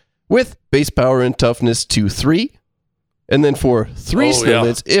Warrior with base power and toughness 2/3. And then for 3 snow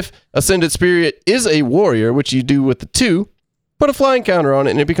lands, if Ascendant Spirit is a warrior, which you do with the 2, put a flying counter on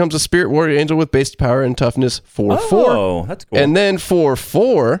it, and it becomes a Spirit Warrior Angel with base power and toughness 4/4. Oh, that's cool. And then for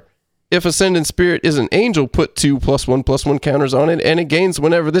 4, if Ascendant Spirit is an angel, put 2 +1/+1 counters on it, and it gains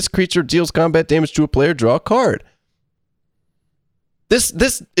whenever this creature deals combat damage to a player, draw a card. This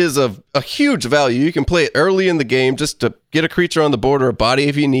is a huge value. You can play it early in the game just to get a creature on the board or a body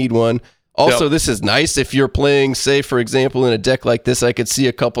if you need one. Also, This is nice if you're playing, say, for example, in a deck like this, I could see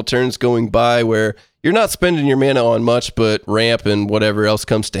a couple turns going by where you're not spending your mana on much, but ramp and whatever else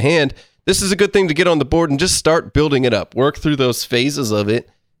comes to hand. This is a good thing to get on the board and just start building it up. Work through those phases of it.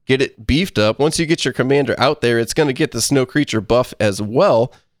 Get it beefed up. Once you get your commander out there, it's going to get the snow creature buff as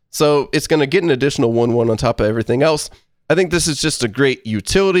well. So it's going to get an additional 1/1 on top of everything else. I think this is just a great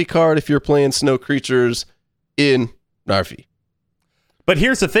utility card if you're playing snow creatures in Narfi. But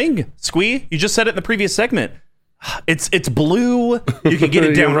here's the thing, Squee. You just said it in the previous segment. It's blue. You can get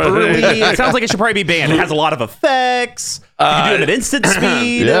it down early. It sounds like it should probably be banned. It has a lot of effects. You can do it at instant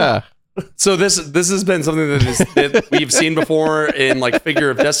speed. Yeah. So this has been something that we've seen before in like Figure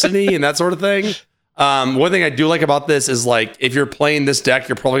of Destiny and that sort of thing. One thing I do like about this is like if you're playing this deck,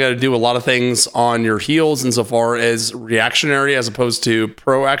 you're probably going to do a lot of things on your heels insofar as reactionary as opposed to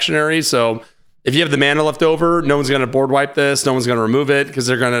pro-actionary. So if you have the mana left over, no one's going to board wipe this. No one's going to remove it because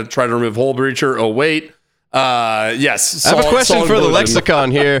they're going to try to remove Hull Breacher. Oh, wait. Yes. I have a question for the lexicon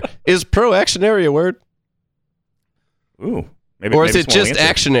here. Is pro-actionary a word? Ooh. Or is it just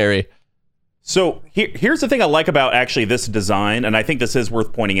actionary? So here's the thing I like about actually this design, and I think this is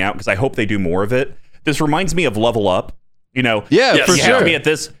worth pointing out because I hope they do more of it. This reminds me of Level Up. You know, Yeah, for you sure. have to be at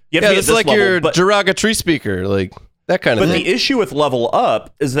this. You have to be at it's this like level, your but Jiraga tree speaker. Like that kind of But thing. the issue with level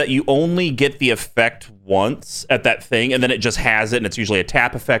up is that you only get the effect once at that thing, and then it just has it, and it's usually a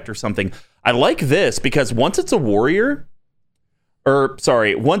tap effect or something. I like this because once it's a warrior,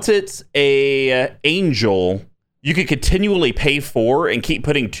 once it's a angel, you can continually pay 4 and keep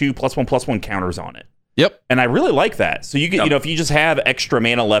putting 2 +1/+1 counters on it. Yep. And I really like that. So you get, if you just have extra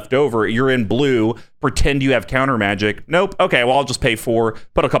mana left over, you're in blue, pretend you have counter magic. Nope. Okay, well, I'll just pay 4,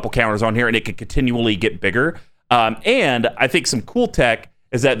 put a couple counters on here, and it can continually get bigger. And I think some cool tech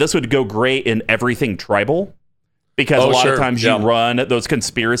is that this would go great in everything tribal, because a lot of times you run those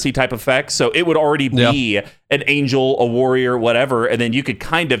conspiracy type effects. So it would already be an angel, a warrior, whatever, and then you could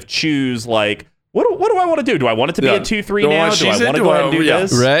kind of choose like, what do I want to do? Do I want it to be a 2/3 now? Do I want to go ahead and do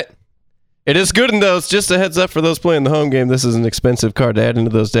this? Right. It is good in those. Just a heads up for those playing the home game. This is an expensive card to add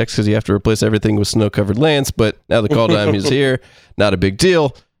into those decks because you have to replace everything with snow-covered lands. But now the Kaldheim is here. Not a big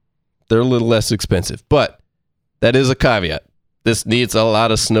deal. They're a little less expensive. But that is a caveat. This needs a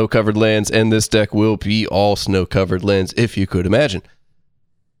lot of snow-covered lands, and this deck will be all snow-covered lands, if you could imagine.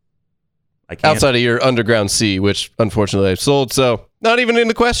 I can't. Outside of your Underground Sea, which unfortunately I've sold, so not even in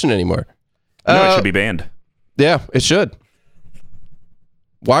the question anymore. No, it should be banned. Yeah, it should.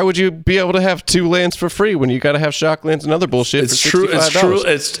 Why would you be able to have 2 lands for free when you got to have shock lands and other bullshit? It's for true. It's $65? true.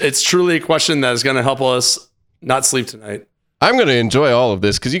 It's truly a question that is going to help us not sleep tonight. I'm going to enjoy all of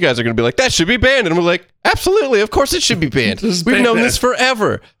this because you guys are going to be like, that should be banned. And we're like, absolutely. Of course it should be banned. We've known this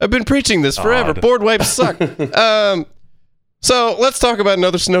forever. I've been preaching this forever. Board wipes suck. So let's talk about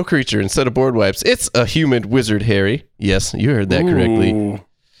another snow creature instead of board wipes. It's a human wizard, Harry. Yes, you heard that correctly.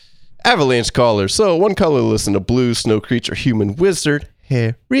 Avalanche Caller. So 1 colorless and a blue snow creature, human wizard,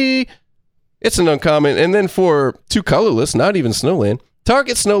 Harry. It's an uncommon. And then for 2 colorless, not even snowland,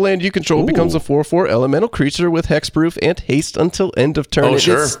 target snowland you control becomes a 4/4 elemental creature with hexproof and haste until end of turn. It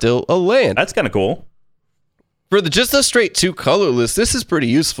is still a land. That's kind of cool. For just a straight 2 colorless, this is pretty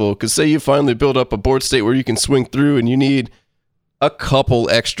useful because say you finally build up a board state where you can swing through and you need a couple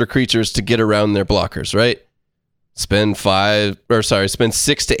extra creatures to get around their blockers, right? Spend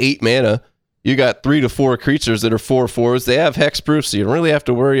 6 to 8 mana. You got 3 to 4 creatures that are 4/4s. They have hexproof, so you don't really have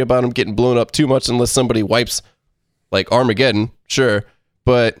to worry about them getting blown up too much unless somebody wipes like Armageddon, sure.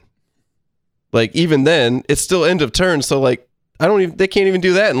 But like even then, it's still end of turn, so like they can't even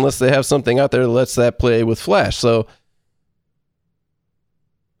do that unless they have something out there that lets that play with flash. So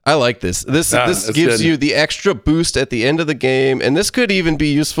I like this. This gives you the extra boost at the end of the game, and this could even be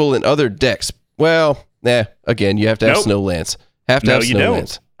useful in other decks. Well, again, you have to have snowlands. Have to have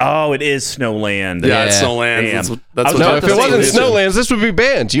snowlands. Oh, it is Snowland. Yeah, it's Snowlands. That's no, if it wasn't Snowlands, this would be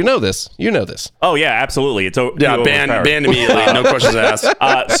banned. You know this. Oh, yeah, absolutely. It's banned immediately. No questions asked.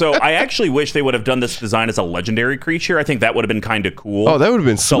 So I actually wish they would have done this design as a legendary creature. I think that would have been kind of cool. Oh, that would have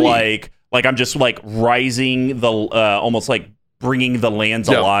been sweet. So like I'm just like rising the almost like bringing the lands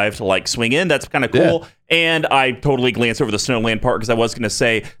alive to like swing in. That's kind of cool. Yeah. And I totally glanced over the Snowland part because I was going to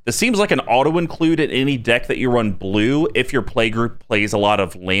say this seems like an auto include in any deck that you run blue if your play group plays a lot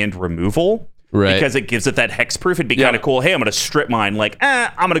of land removal, right? Because it gives it that hexproof. It'd be kind of cool. Hey, I'm going to strip mine. Like,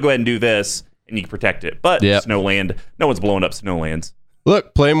 I'm going to go ahead and do this, and you can protect it. But Snowland, no one's blowing up Snowlands.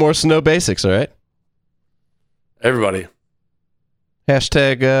 Look, play more snow basics. All right, everybody.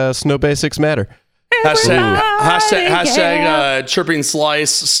 Hashtag snow basics matter. Hashtag chirping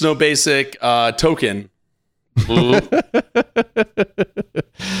slice snow basic token. All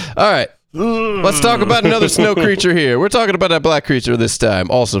right, let's talk about another snow creature here. We're talking about a black creature this time,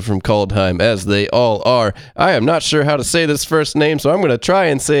 also from Kaldheim, as they all are. I am not sure how to say this first name, so I'm going to try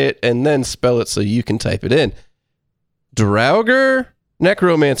and say it and then spell it so you can type it in. Draugr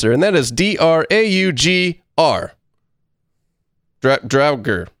Necromancer, and that is Draugr.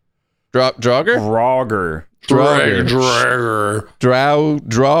 Draugr. Draugr. I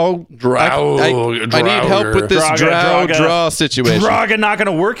need help with this draw situation. Draugr not going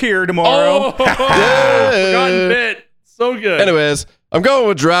to work here tomorrow. Forgotten bit. So good. Anyways, I'm going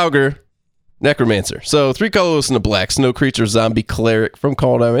with Draugr Necromancer. So 3 colorless and a black snow creature zombie cleric from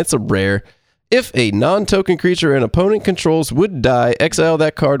Kaldheim. It's a rare. If a non-token creature an opponent controls would die, exile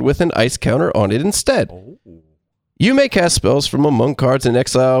that card with an ice counter on it instead. You may cast spells from among cards and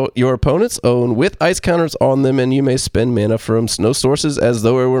exile your opponent's own with ice counters on them, and you may spend mana from snow sources as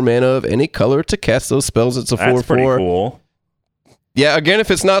though it were mana of any color to cast those spells. It's a 4/4. That's pretty cool. Yeah, again,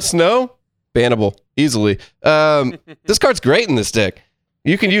 if it's not snow, bannable easily. This card's great in this deck.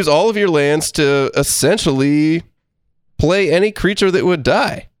 You can use all of your lands to essentially play any creature that would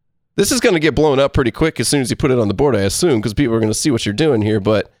die. This is going to get blown up pretty quick as soon as you put it on the board, I assume, because people are going to see what you're doing here.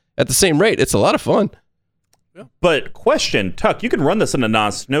 But at the same rate, it's a lot of fun. But question, Tuck, you can run this in a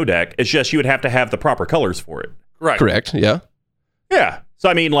non-snow deck. It's just you would have to have the proper colors for it. Correct. Yeah. Yeah. So,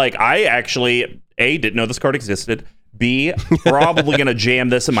 I mean, like, I actually, A, didn't know this card existed. B, probably going to jam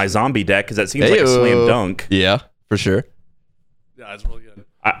this in my zombie deck because that seems like a slam dunk. Yeah, for sure. Yeah, it's really good.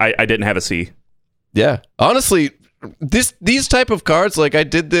 I didn't have a C. Yeah. Honestly, these type of cards, like I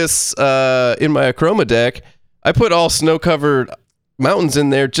did this in my Achroma deck. I put all snow-covered mountains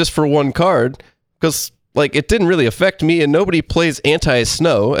in there just for one card because, like, it didn't really affect me, and nobody plays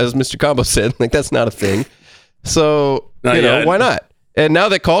anti-snow, as Mr. Combo said. Like, that's not a thing. So, why not? And now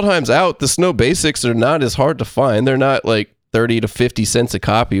that Kaldheim's out, the snow basics are not as hard to find. They're not like 30 to 50 cents a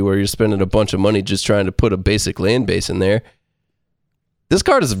copy where you're spending a bunch of money just trying to put a basic land base in there. This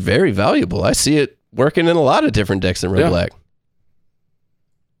card is very valuable. I see it working in a lot of different decks in red-black.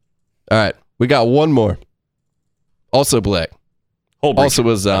 All right, we got one more. Also black. Also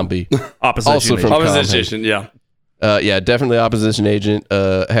a zombie. Opposition also from Opposition, yeah. Yeah, definitely opposition agent.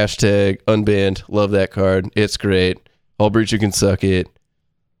 Hashtag unbanned. Love that card. It's great. Hull Breach, you can suck it.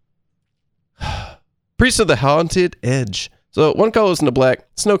 Priest of the Haunted Edge. So one colorless into black.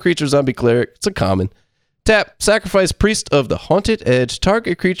 Snow creature, zombie cleric. It's a common. Tap, sacrifice Priest of the Haunted Edge.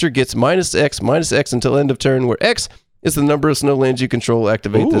 Target creature gets -X until end of turn, where X is the number of snow lands you control.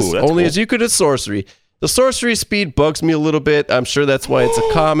 Activate this only as you could as sorcery. The sorcery speed bugs me a little bit. I'm sure that's why it's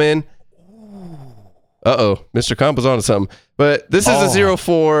a common. Uh-oh. Mr. Combo's onto something. But this is a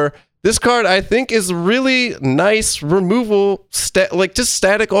 0/4. This card, I think, is really nice removal, just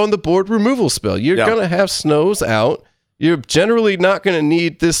static on the board removal spell. You're going to have snows out. You're generally not going to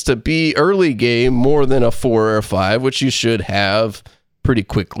need this to be early game more than a 4 or 5, which you should have pretty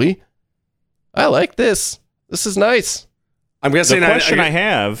quickly. I like this. This is nice. I'm guessing the question I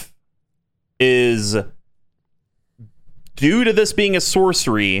have is, due to this being a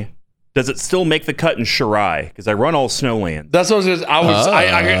sorcery, does it still make the cut in Shirai? Because I run all snowlands. That's what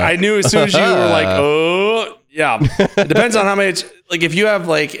I knew as soon as you were like, oh, yeah. It depends on how much. Like, if you have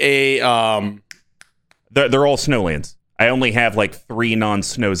like a, they're all snowlands. I only have like 3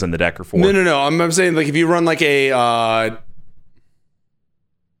 non-snows in the deck or 4. No. I'm saying like if you run like a,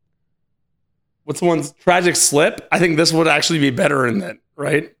 what's the one's Tragic Slip? I think this would actually be better in that,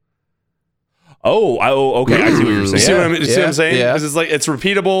 right? Oh, okay. I see what you're saying. You see what I'm saying? Yeah. Because it's like it's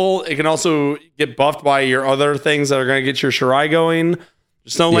repeatable. It can also get buffed by your other things that are going to get your Shirai going.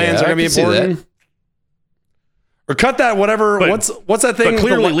 Snowlands are going to be important. Or cut that whatever. But, what's that thing? But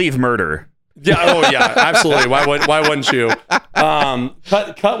clearly leave murder. Yeah. Oh yeah. Absolutely. Why wouldn't you?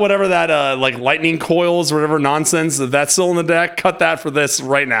 Cut whatever that like lightning coils or whatever nonsense that's still in the deck. Cut that for this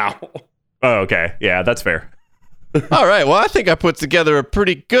right now. Oh, okay. Yeah, that's fair. All right. Well, I think I put together a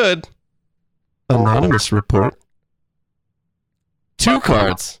pretty good anonymous report. 2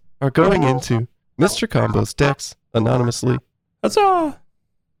 cards are going into Mr. Combo's decks anonymously. That's all.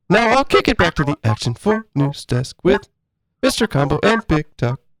 Now I'll kick it back to the Action 4 News Desk with Mr. Combo and Big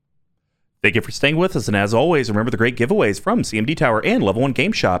Talk. Thank you for staying with us, and as always, remember the great giveaways from CMD Tower and Level 1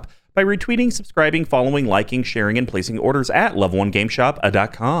 Game Shop by retweeting, subscribing, following, liking, sharing, and placing orders at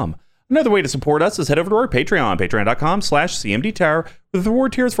level1gameshop.com. Another way to support us is head over to our Patreon, patreon.com/CMD Tower. With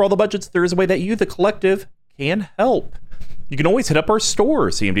reward tiers for all the budgets, there is a way that you, the collective, can help. You can always hit up our store,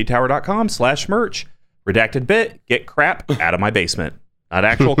 cmdtower.com/merch. Redacted bit, get crap out of my basement. Not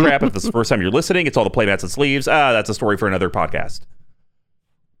actual crap. If this is the first time you're listening, it's all the playmats and sleeves. That's a story for another podcast.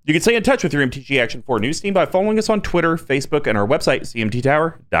 You can stay in touch with your MTG Action 4 news team by following us on Twitter, Facebook, and our website,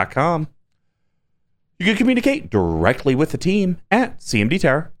 cmdtower.com. You can communicate directly with the team at CMD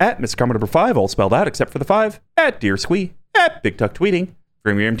Tower, at Mr. Combo number 5, all spelled out except for the 5, at Dear Squee, at Big Tuck Tweeting,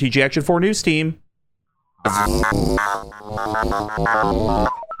 from your MTG Action 4 news team. This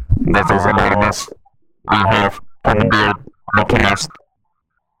is Anonymous. We have commandeered the cast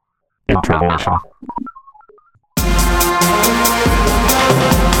into relation.